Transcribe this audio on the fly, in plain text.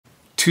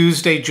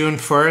Tuesday, June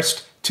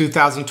 1st,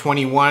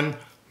 2021,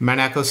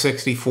 Monaco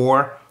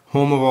 64,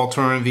 home of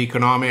alternative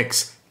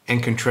economics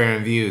and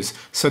contrarian views.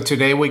 So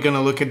today we're going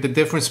to look at the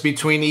difference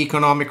between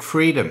economic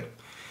freedom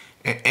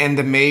and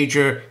the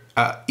major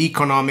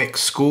economic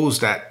schools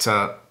that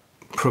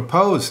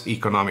propose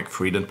economic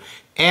freedom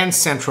and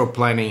central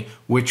planning,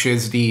 which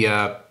is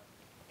the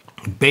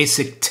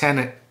basic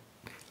tenet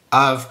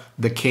of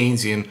the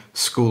Keynesian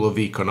School of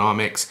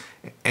Economics,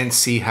 and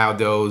see how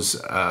those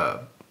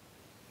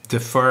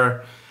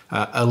differ.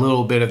 A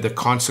little bit of the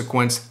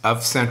consequence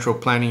of central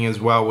planning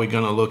as well we're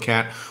going to look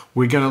at.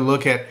 We're going to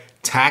look at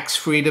Tax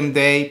Freedom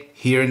Day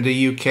here in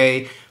the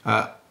UK.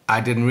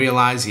 I didn't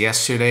realize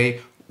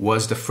yesterday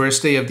was the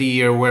first day of the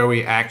year where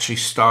we actually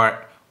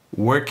start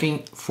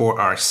working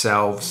for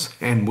ourselves,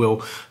 and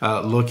we'll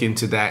look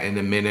into that in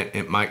a minute.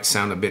 It might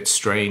sound a bit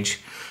strange,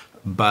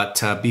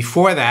 but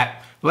before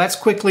that, let's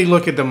quickly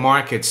look at the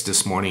markets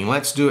this morning.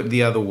 Let's do it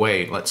the other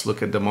way. Let's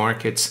look at the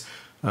markets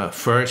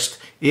first.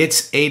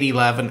 It's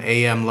 8:11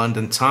 a.m.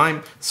 London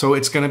time, so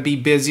it's going to be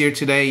busier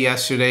today.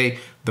 Yesterday,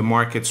 the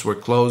markets were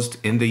closed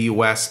in the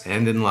US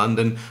and in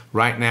London.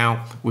 Right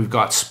now, we've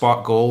got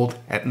spot gold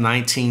at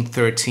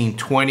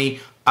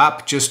 $19.1320,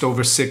 up just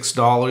over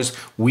 $6.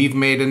 We've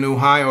made a new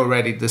high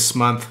already this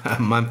month,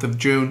 month of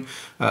June.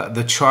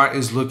 The chart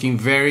is looking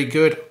very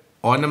good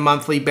on a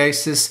monthly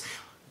basis.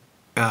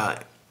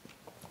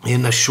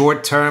 In the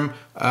short term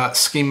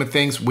scheme of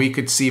things, we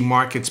could see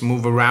markets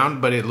move around,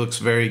 but it looks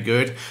very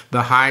good.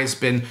 The high has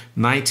been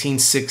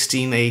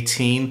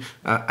 1916.18.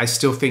 I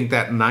still think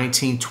that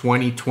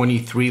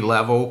 1920.23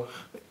 level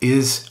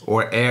is,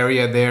 or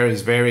area there,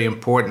 is very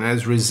important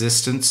as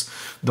resistance.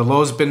 The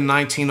low's been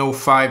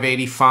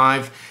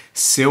 1905.85.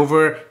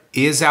 Silver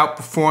is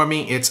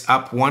outperforming. It's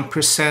up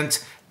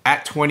 1%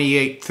 at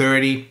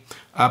 28.30.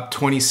 Up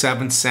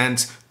 27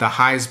 cents. The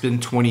high has been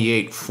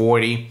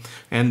 28.40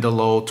 and the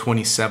low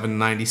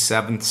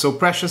 27.97. So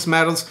precious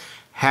metals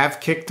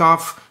have kicked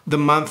off the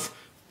month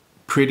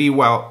pretty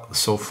well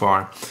so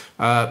far.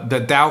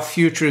 The Dow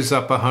future is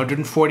up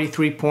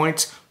 143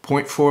 points,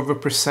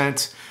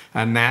 0.4%.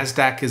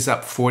 NASDAQ is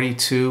up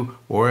 42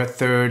 or a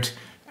third.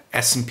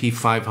 S&P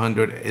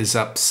 500 is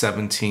up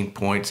 17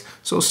 points.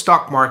 So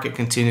stock market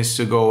continues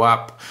to go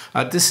up.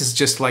 This is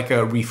just like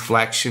a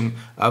reflection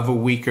of a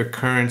weaker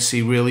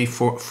currency really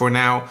for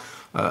now.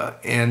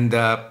 Can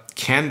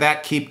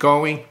that keep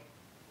going?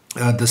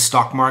 The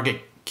stock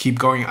market keep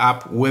going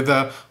up with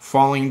a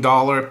falling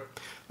dollar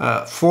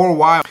for a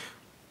while.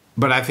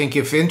 But I think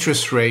if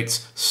interest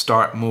rates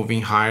start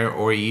moving higher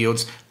or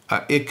yields,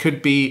 it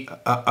could be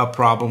a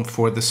problem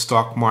for the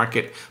stock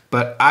market.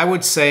 But I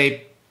would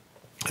say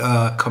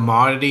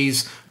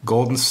commodities,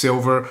 gold and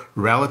silver,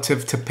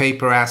 relative to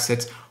paper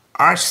assets,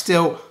 are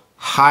still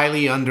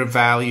highly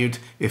undervalued.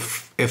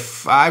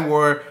 If I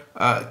were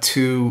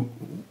to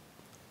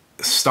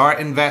start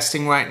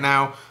investing right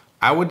now,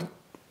 I would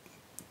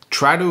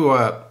try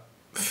to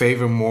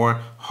favor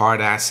more hard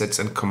assets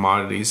and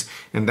commodities,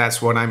 and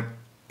that's what I'm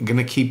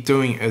gonna keep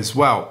doing as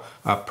well,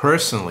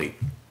 personally.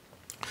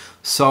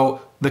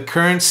 So the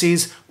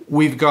currencies,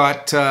 we've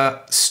got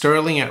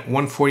sterling at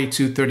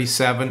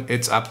 142.37.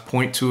 It's up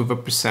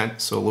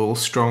 0.2%, so a little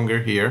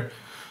stronger here.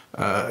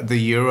 The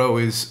euro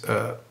is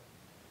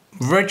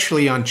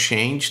virtually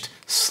unchanged,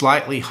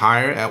 slightly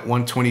higher at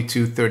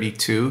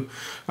 122.32.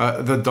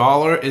 The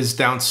dollar is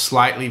down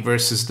slightly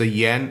versus the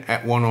yen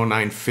at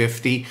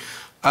 109.50.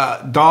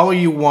 Dollar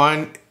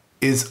yuan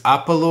is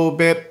up a little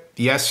bit.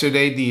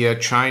 Yesterday, the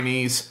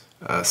Chinese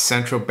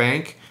central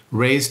bank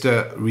raised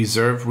the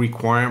reserve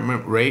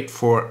requirement rate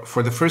for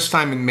the first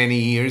time in many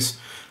years.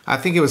 I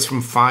think it was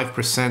from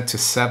 5% to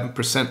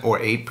 7% or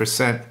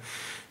 8%.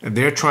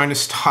 They're trying to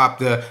stop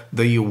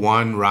the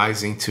yuan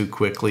rising too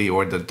quickly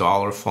or the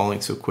dollar falling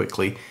too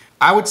quickly.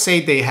 I would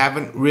say they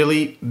haven't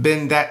really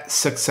been that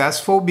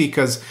successful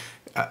because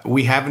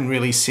we haven't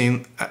really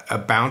seen a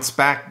bounce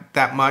back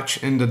that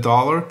much in the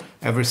dollar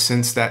ever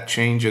since that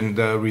change in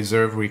the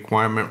reserve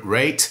requirement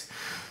rate.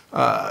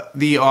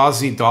 The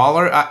Aussie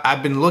dollar,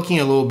 I've been looking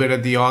a little bit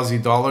at the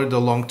Aussie dollar, the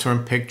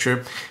long-term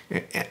picture,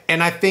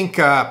 and I think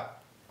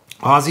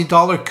Aussie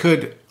dollar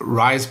could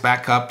rise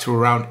back up to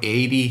around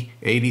 80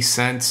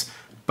 cents,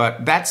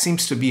 but that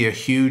seems to be a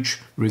huge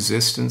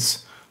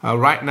resistance.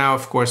 Right now,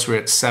 of course, we're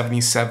at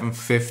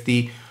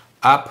 77.50,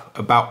 up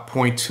about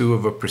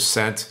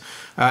 0.2%.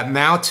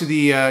 Now to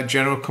the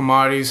general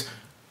commodities,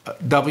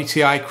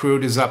 WTI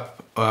crude is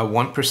up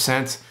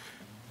 1%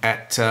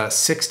 at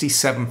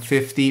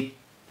 67.50.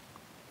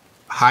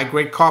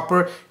 High-grade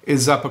copper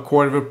is up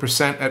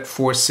 0.25% at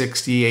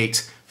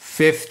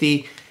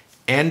 468.50,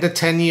 and the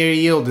 10-year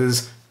yield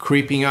is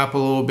creeping up a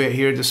little bit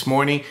here this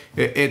morning.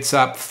 It's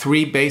up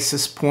 3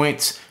 basis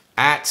points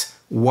at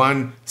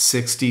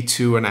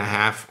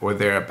 162.5 or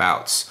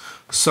thereabouts.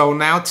 So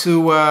now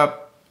to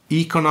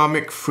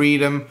economic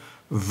freedom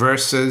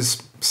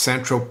versus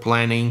central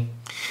planning.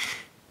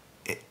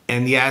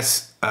 And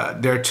yes,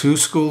 there are two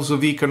schools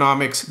of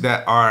economics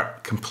that are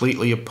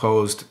completely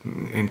opposed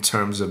in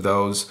terms of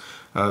those.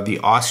 The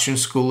Austrian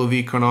School of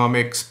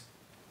Economics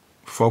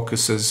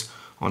focuses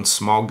on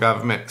small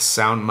government,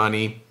 sound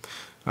money,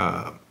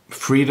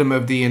 freedom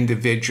of the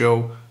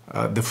individual,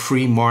 the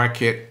free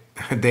market.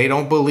 They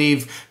don't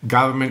believe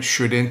government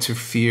should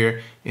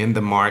interfere in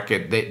the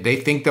market. They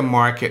think the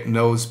market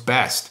knows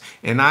best.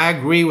 And I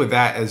agree with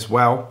that as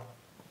well.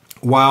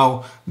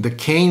 While the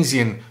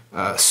Keynesian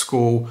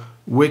school,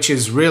 which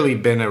has really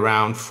been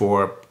around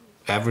for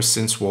ever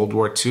since World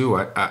War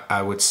II,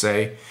 I would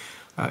say,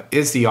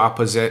 is the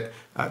opposite.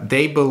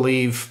 They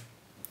believe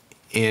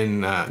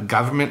in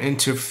government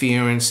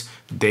interference.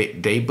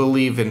 They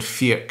believe in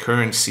fiat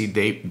currency.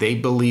 They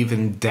believe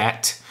in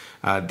debt.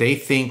 They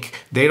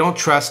think they don't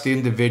trust the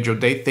individual.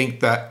 They think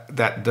that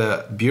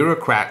the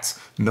bureaucrats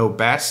know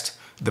best,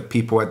 the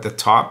people at the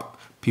top,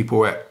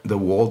 people at the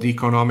World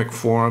Economic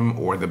Forum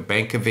or the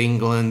Bank of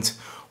England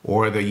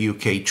or the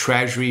UK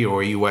Treasury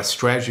or US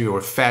Treasury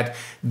or Fed.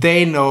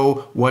 They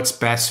know what's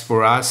best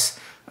for us.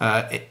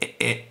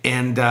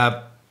 And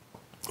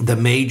the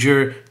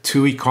major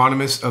two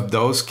economists of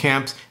those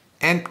camps,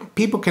 and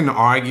people can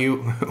argue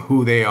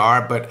who they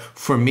are, but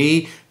for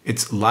me,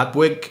 it's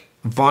Ludwig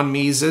von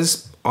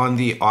Mises on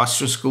the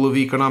Austrian School of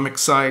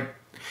Economics side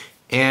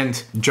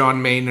and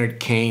John Maynard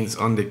Keynes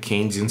on the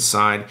Keynesian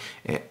side.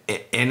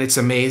 And it's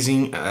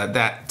amazing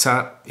that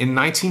in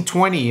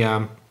 1920,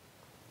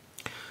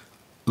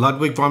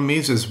 Ludwig von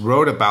Mises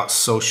wrote about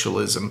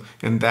socialism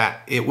and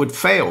that it would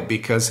fail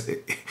because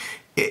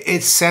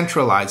it's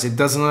centralized. It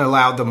doesn't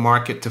allow the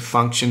market to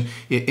function.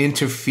 It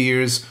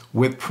interferes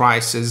with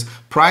prices.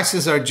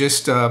 Prices are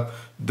just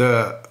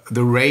the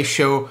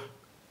ratio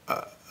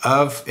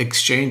of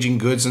exchanging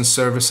goods and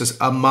services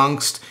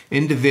amongst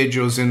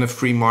individuals in the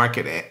free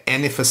market.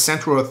 And if a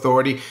central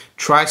authority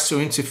tries to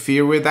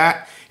interfere with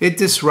that, it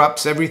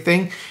disrupts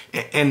everything.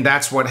 And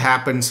that's what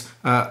happens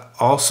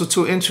also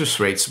to interest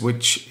rates,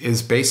 which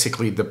is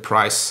basically the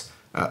price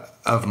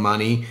of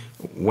money.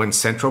 When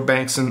central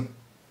banks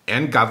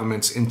and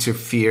governments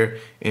interfere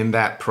in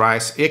that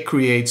price, it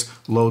creates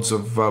loads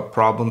of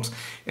problems.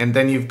 And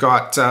then you've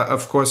got,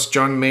 of course,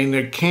 John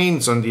Maynard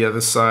Keynes on the other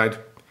side.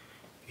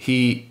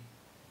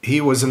 He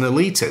was an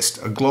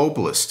elitist, a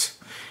globalist,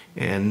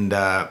 and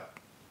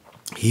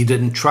he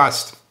didn't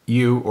trust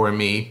you or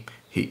me.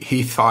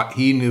 He thought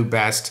he knew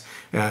best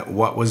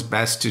what was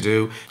best to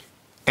do.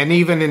 And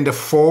even in the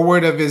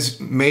foreword of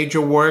his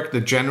major work, the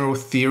General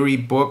Theory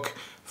book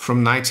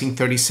from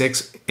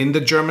 1936, in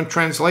the German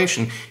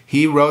translation,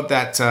 he wrote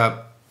that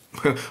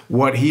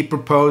what he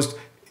proposed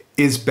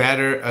is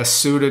better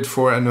suited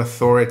for an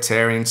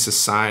authoritarian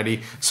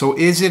society. So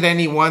is it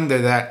any wonder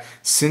that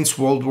since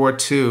World War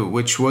II,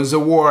 which was a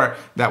war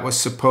that was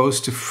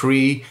supposed to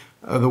free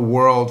the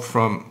world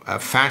from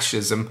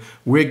fascism,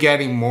 we're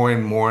getting more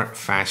and more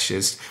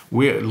fascist.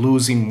 We're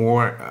losing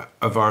more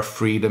of our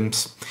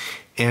freedoms.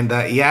 And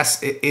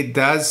yes, it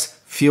does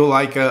feel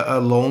like a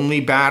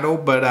lonely battle,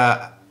 but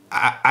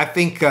I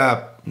think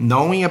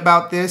knowing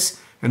about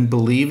this and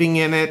believing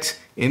in it,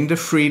 in the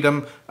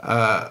freedom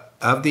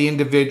of the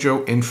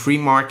individual in free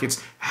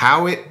markets,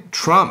 how it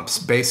trumps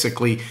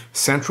basically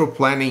central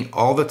planning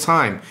all the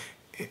time.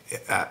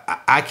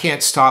 I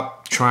can't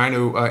stop trying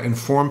to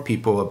inform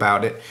people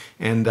about it.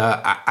 And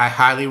I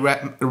highly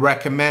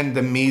recommend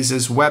the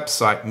Mises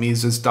website,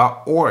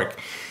 Mises.org.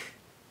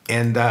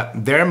 And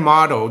their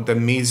motto, the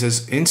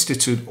Mises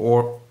Institute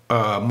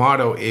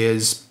motto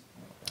is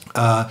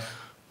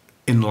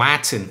in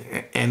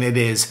Latin, and it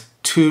is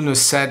tu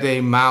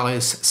nocede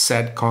malis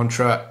sed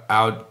contra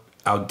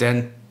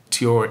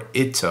audentior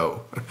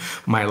ito.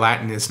 My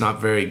Latin is not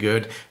very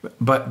good,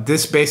 but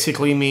this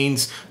basically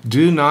means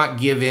do not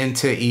give in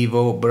to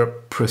evil,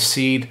 but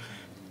proceed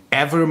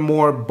ever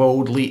more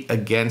boldly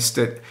against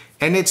it.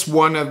 And it's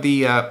one of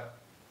the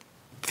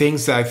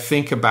things that I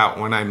think about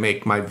when I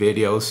make my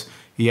videos.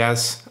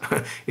 Yes,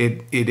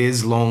 it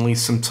is lonely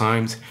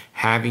sometimes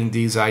having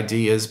these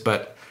ideas,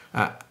 but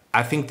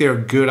I think they're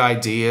good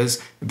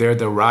ideas. They're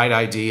the right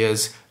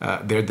ideas.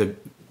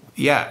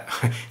 Yeah,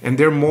 and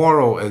they're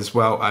moral as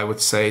well, I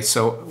would say.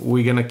 So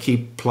we're going to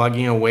keep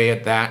plugging away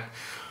at that.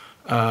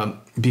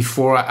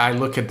 Before I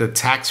look at the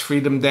Tax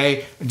Freedom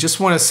Day, I just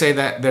want to say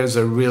that there's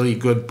a really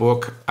good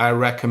book I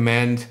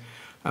recommend.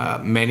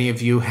 Many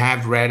of you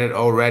have read it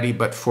already,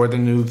 but for the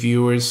new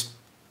viewers,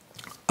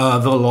 The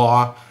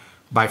Law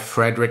by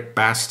Frederick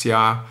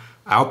Bastiat.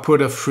 I'll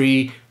put a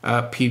free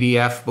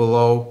PDF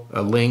below,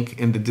 a link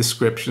in the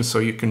description so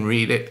you can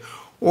read it.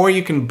 Or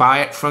you can buy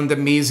it from the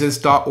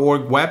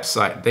Mises.org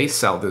website. They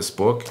sell this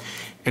book.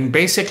 And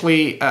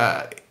basically,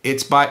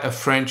 it's by a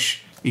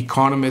French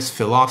economist,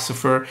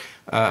 philosopher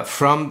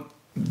from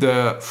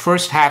the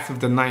first half of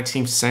the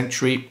 19th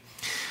century.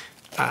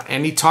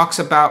 And he talks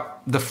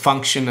about the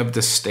function of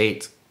the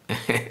state.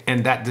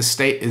 And that the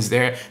state is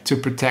there to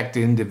protect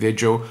the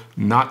individual,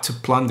 not to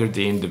plunder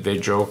the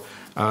individual.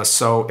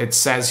 So it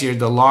says here,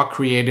 the law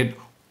created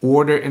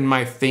order in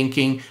my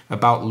thinking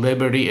about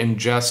liberty and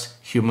just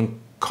human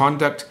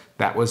conduct.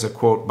 That was a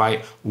quote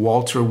by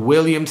Walter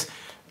Williams.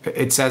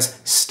 It says,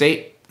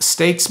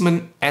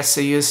 statesman,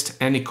 essayist,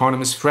 and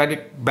economist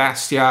Frederick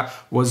Bastiat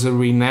was a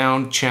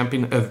renowned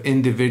champion of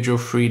individual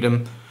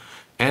freedom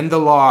and the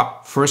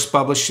law, first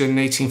published in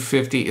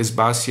 1850, is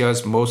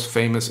Bastiat's most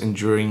famous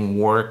enduring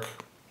work.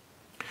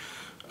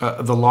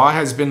 The law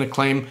has been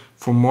acclaimed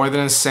for more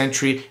than a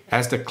century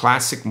as the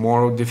classic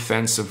moral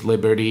defense of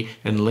liberty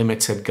and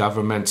limited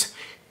government.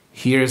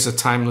 Here is a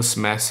timeless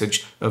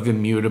message of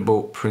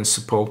immutable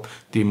principle,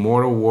 the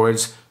immortal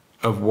words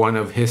of one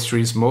of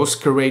history's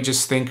most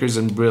courageous thinkers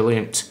and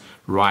brilliant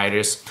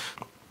writers.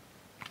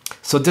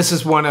 So this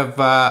is one of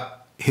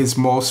his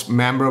most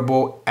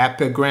memorable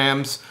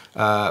epigrams,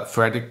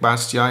 Frederick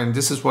Bastiat, and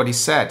this is what he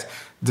said: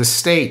 "The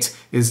state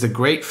is the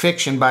great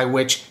fiction by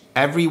which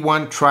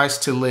everyone tries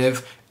to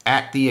live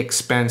at the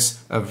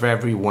expense of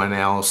everyone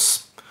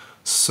else."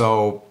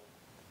 So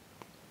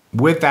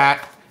with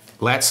that,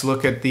 let's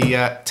look at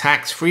the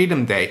Tax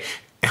Freedom Day.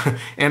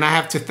 And I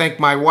have to thank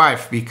my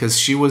wife because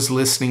she was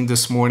listening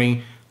this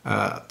morning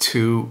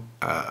to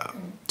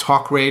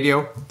talk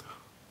radio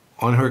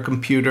on her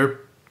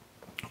computer,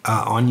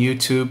 on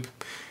YouTube.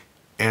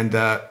 And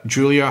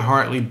Julia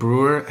Hartley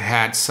Brewer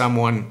had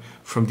someone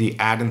from the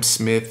Adam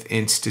Smith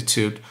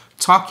Institute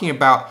talking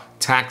about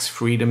Tax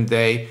Freedom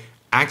Day.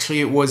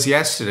 Actually, it was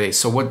yesterday.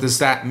 So what does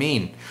that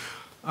mean?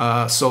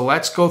 So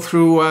let's go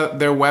through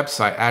their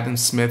website,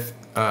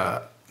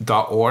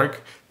 adamsmith.org.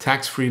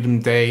 Tax Freedom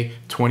Day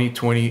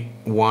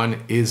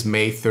 2021 is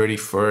May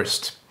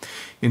 31st.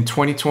 In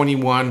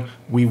 2021,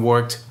 we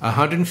worked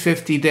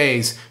 150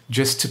 days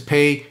just to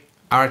pay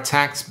our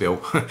tax bill.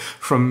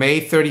 From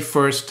May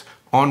 31st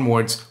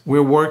onwards,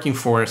 we're working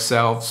for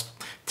ourselves.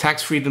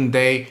 Tax Freedom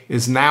Day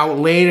is now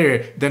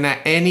later than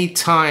at any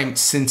time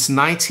since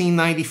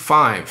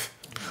 1995.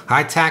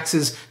 High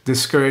taxes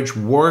discourage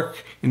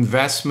work,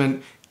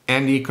 investment,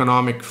 and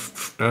economic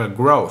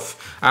growth.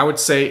 I would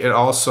say it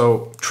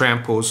also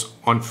tramples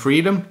on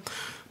freedom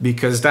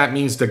because that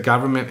means the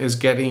government is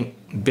getting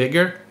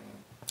bigger.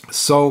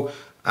 So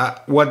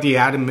what the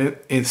Adam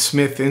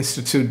Smith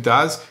Institute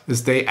does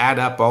is they add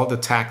up all the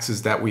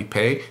taxes that we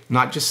pay,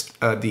 not just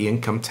the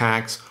income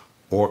tax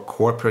or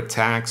corporate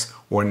tax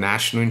or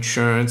national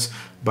insurance,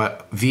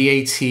 but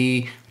VAT,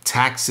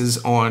 taxes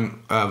on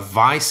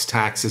vice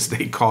taxes,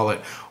 they call it,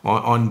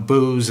 on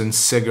booze and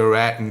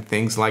cigarette and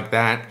things like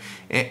that.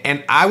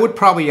 And I would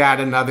probably add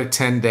another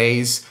 10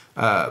 days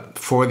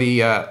for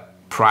the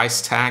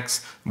price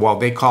tax. Well,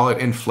 they call it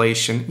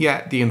inflation.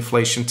 Yeah, the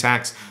inflation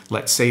tax.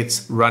 Let's say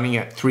it's running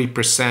at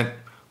 3%,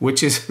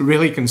 which is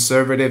really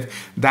conservative.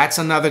 That's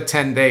another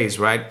 10 days,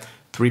 right?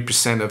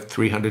 3% of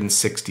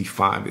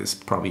 365 is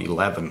probably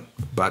 11.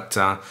 But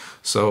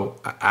so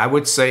I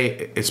would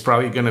say it's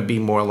probably going to be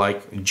more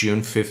like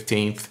June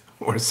 15th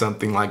or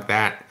something like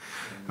that.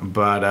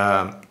 But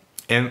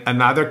and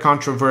another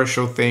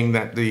controversial thing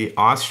that the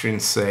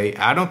Austrians say,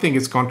 I don't think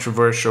it's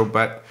controversial,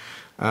 but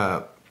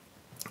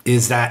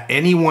is that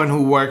anyone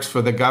who works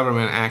for the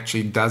government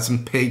actually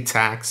doesn't pay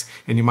tax.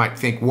 And you might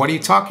think, what are you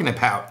talking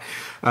about?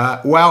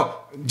 Well,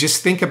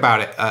 just think about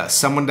it.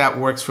 Someone that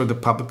works for the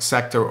public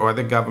sector or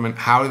the government,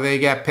 how do they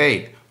get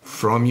paid?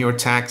 From your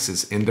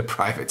taxes in the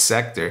private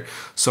sector.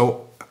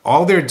 So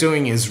all they're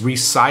doing is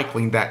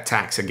recycling that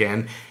tax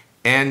again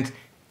and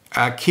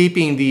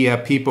keeping the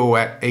people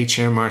at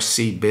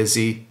HMRC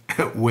busy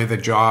with a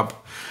job.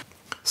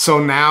 So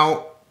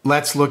now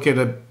let's look at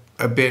a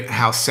bit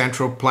how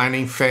central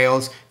planning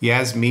fails.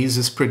 Yes,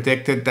 Mises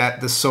predicted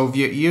that the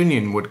Soviet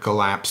Union would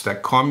collapse,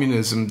 that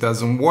communism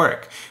doesn't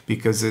work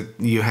because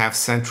you have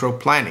central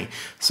planning.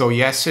 So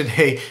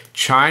yesterday,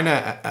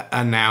 China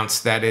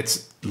announced that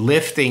it's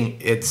lifting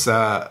its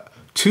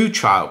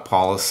two-child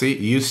policy. It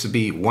used to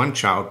be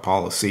one-child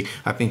policy,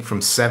 I think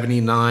from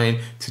 79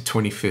 to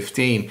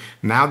 2015.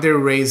 Now they're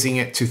raising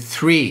it to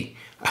 3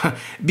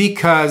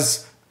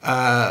 because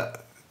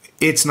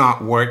it's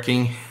not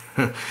working.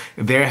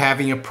 They're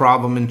having a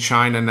problem in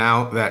China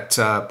now that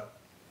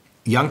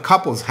young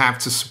couples have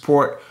to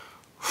support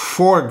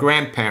 4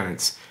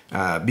 grandparents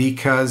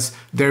because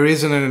there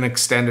isn't an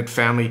extended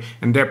family,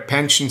 and their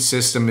pension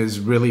system is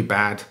really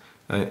bad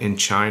in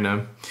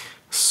China.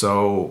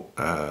 So,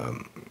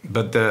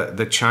 but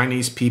the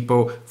Chinese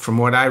people, from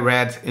what I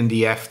read in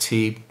the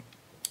FT,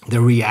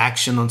 the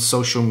reaction on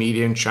social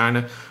media in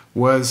China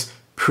was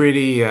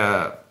pretty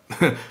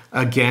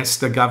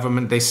against the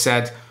government. They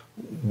said,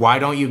 why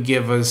don't you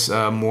give us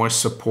more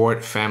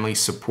support, family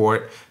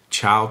support,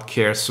 child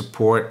care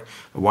support?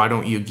 Why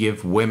don't you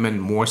give women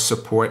more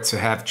support to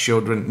have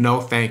children? No,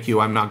 thank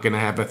you. I'm not going to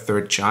have a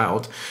 3rd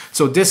child.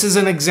 So this is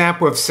an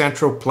example of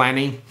central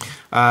planning.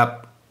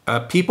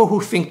 People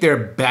who think they're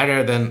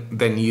better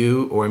than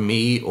you or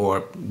me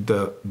or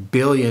the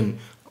billion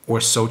or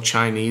so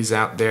Chinese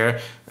out there,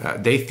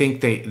 they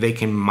think they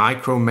can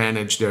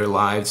micromanage their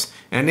lives,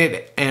 and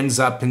it ends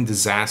up in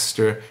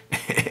disaster.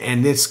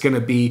 And it's going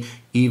to be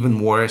even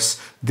worse.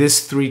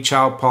 This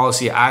 3-child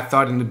policy, I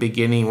thought in the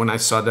beginning when I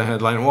saw the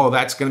headline, well,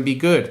 that's going to be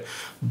good,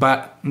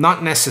 but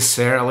not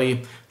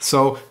necessarily.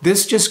 So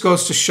this just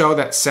goes to show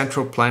that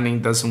central planning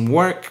doesn't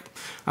work.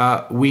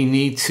 We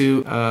need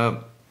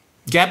to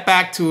get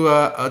back to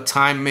a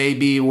time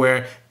maybe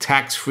where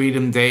Tax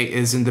Freedom Day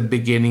is in the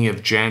beginning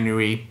of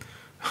January.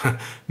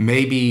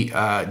 maybe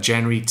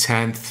January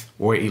 10th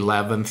or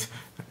 11th.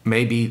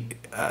 Maybe,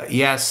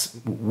 yes,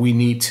 we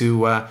need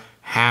to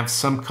have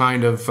some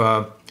kind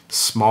of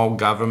small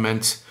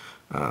government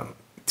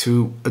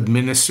to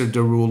administer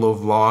the rule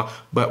of law,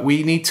 but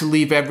we need to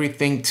leave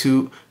everything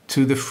to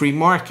the free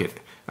market,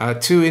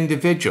 to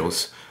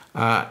individuals.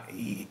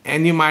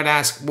 And you might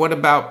ask, what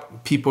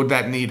about people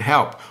that need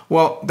help?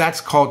 Well, that's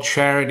called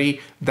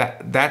charity.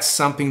 That's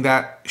something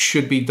that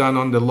should be done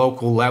on the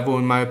local level,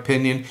 in my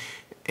opinion.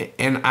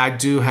 And I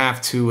do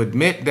have to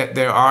admit that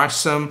there are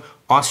some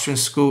Austrian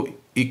School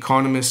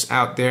economists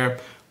out there,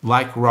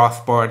 like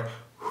Rothbard,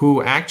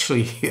 who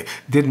actually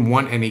didn't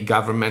want any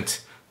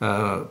government.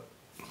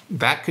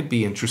 That could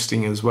be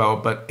interesting as well.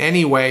 But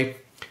anyway,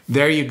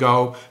 there you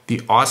go.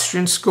 The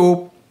Austrian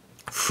School,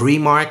 free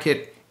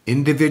market,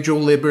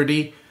 individual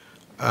liberty,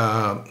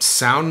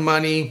 sound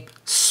money,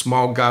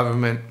 small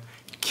government,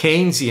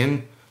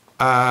 Keynesian,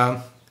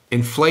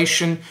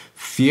 inflation,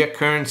 fiat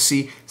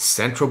currency,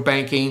 central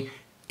banking,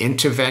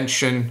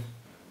 intervention,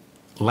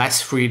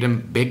 less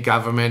freedom, big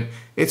government.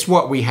 It's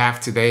what we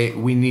have today.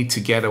 We need to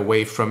get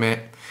away from it.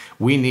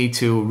 We need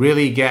to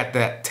really get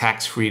that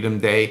tax freedom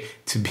day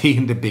to be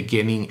in the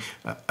beginning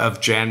of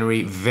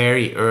January,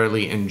 very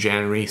early in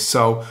January.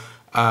 So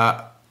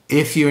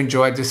if you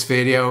enjoyed this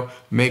video,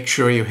 make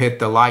sure you hit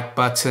the like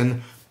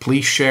button.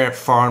 Please share it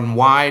far and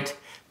wide.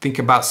 Think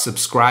about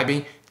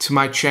subscribing to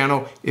my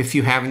channel if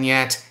you haven't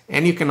yet.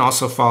 And you can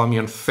also follow me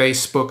on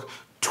Facebook,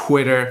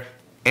 Twitter,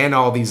 and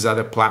all these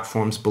other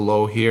platforms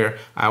below here.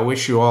 I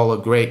wish you all a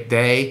great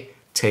day.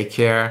 Take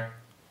care.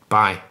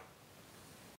 Bye.